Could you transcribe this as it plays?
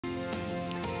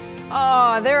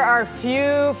Oh, there are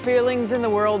few feelings in the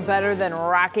world better than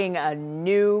rocking a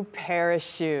new pair of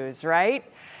shoes, right?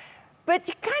 But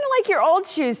you kind of like your old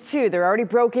shoes too. They're already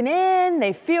broken in,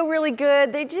 they feel really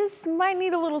good, they just might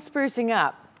need a little sprucing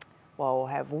up. Well,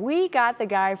 have we got the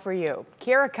guy for you?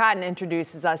 Kiera Cotton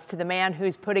introduces us to the man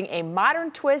who's putting a modern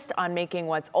twist on making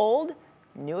what's old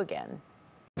new again.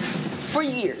 For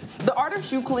years, the art of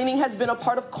shoe cleaning has been a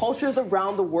part of cultures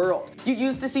around the world. You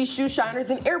used to see shoe shiners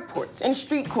in airports and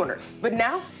street corners, but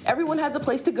now everyone has a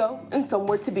place to go and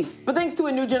somewhere to be. But thanks to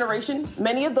a new generation,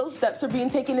 many of those steps are being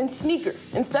taken in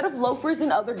sneakers instead of loafers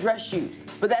and other dress shoes.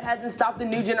 But that hasn't stopped the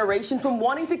new generation from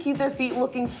wanting to keep their feet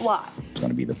looking fly. It's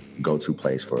going to be the go-to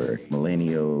place for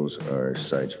millennials or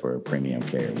such for premium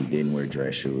care. We didn't wear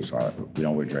dress shoes, so we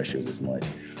don't wear dress shoes as much.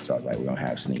 So I was like, we're going to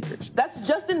have sneakers. That's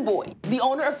Justin Boyd, the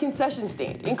owner of Concession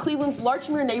Stand in Cleveland's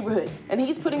Larchmere neighborhood, and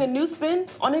he's putting a new spin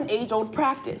on an age-old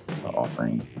practice.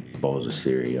 Offering bowls of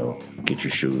cereal, get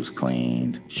your shoes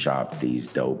cleaned, shop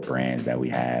these dope brands that we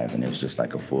have, and it was just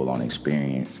like a full-on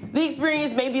experience. The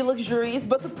experience may be luxurious,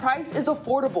 but the price is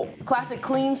affordable. Classic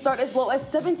cleans start as low as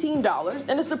 $17,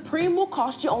 and a Supreme will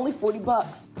cost you only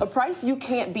 $40, a price you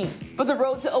can't beat. But the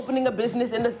road to opening a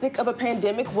business in the thick of a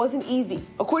pandemic wasn't easy.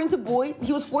 According to Boyd,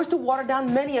 he was forced to water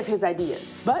down many of his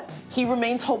ideas, but he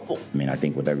remains hopeful. I mean, I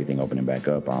think with everything opening back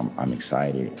up, I'm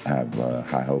excited. I have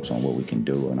high hopes on what we can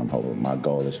do, and I'm hoping my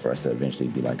goal is for us to eventually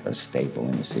be like a staple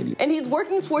in the city. And he's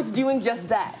working towards doing just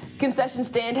that. Concession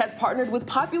Stand has partnered with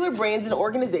popular brands and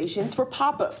organizations for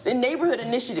pop-ups and neighborhood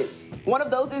initiatives. One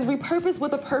of those is Repurpose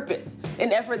with a Purpose,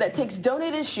 an effort that takes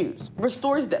donated shoes,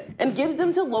 restores them, and gives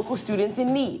them to local students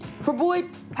in need. For Boyd,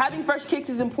 having fresh kicks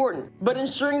is important, but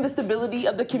ensuring the stability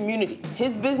of the community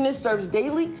his business serves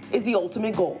daily is the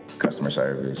ultimate goal. Customer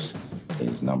service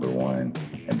is number one,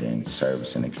 and then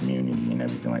service in the community and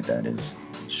everything like that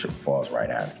falls right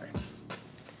after.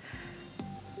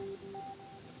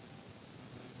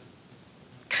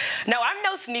 Now, I'm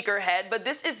no sneakerhead, but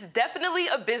this is definitely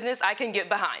a business I can get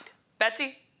behind.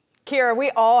 Betsy? Kiera,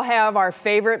 we all have our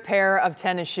favorite pair of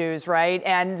tennis shoes, right?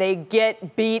 And they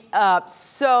get beat up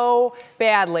so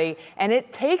badly, and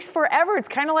it takes forever. It's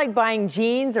kind of like buying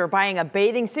jeans or buying a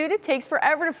bathing suit. It takes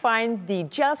forever to find the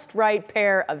just right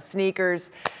pair of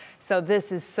sneakers. So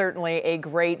this is certainly a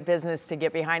great business to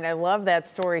get behind. I love that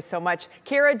story so much.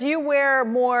 Kiera, do you wear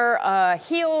more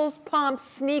heels, pumps,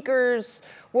 sneakers?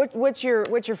 What's your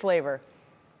flavor?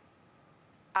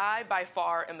 I, by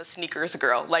far, am a sneakers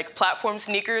girl. Like, platform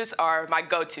sneakers are my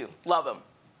go-to. Love them.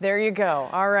 There you go.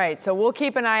 All right. So we'll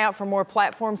keep an eye out for more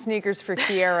platform sneakers for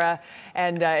Kiera.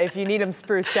 And if you need them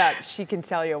spruced up, she can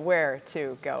tell you where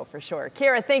to go for sure.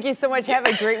 Kiera, thank you so much. Have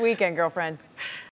a great weekend, girlfriend.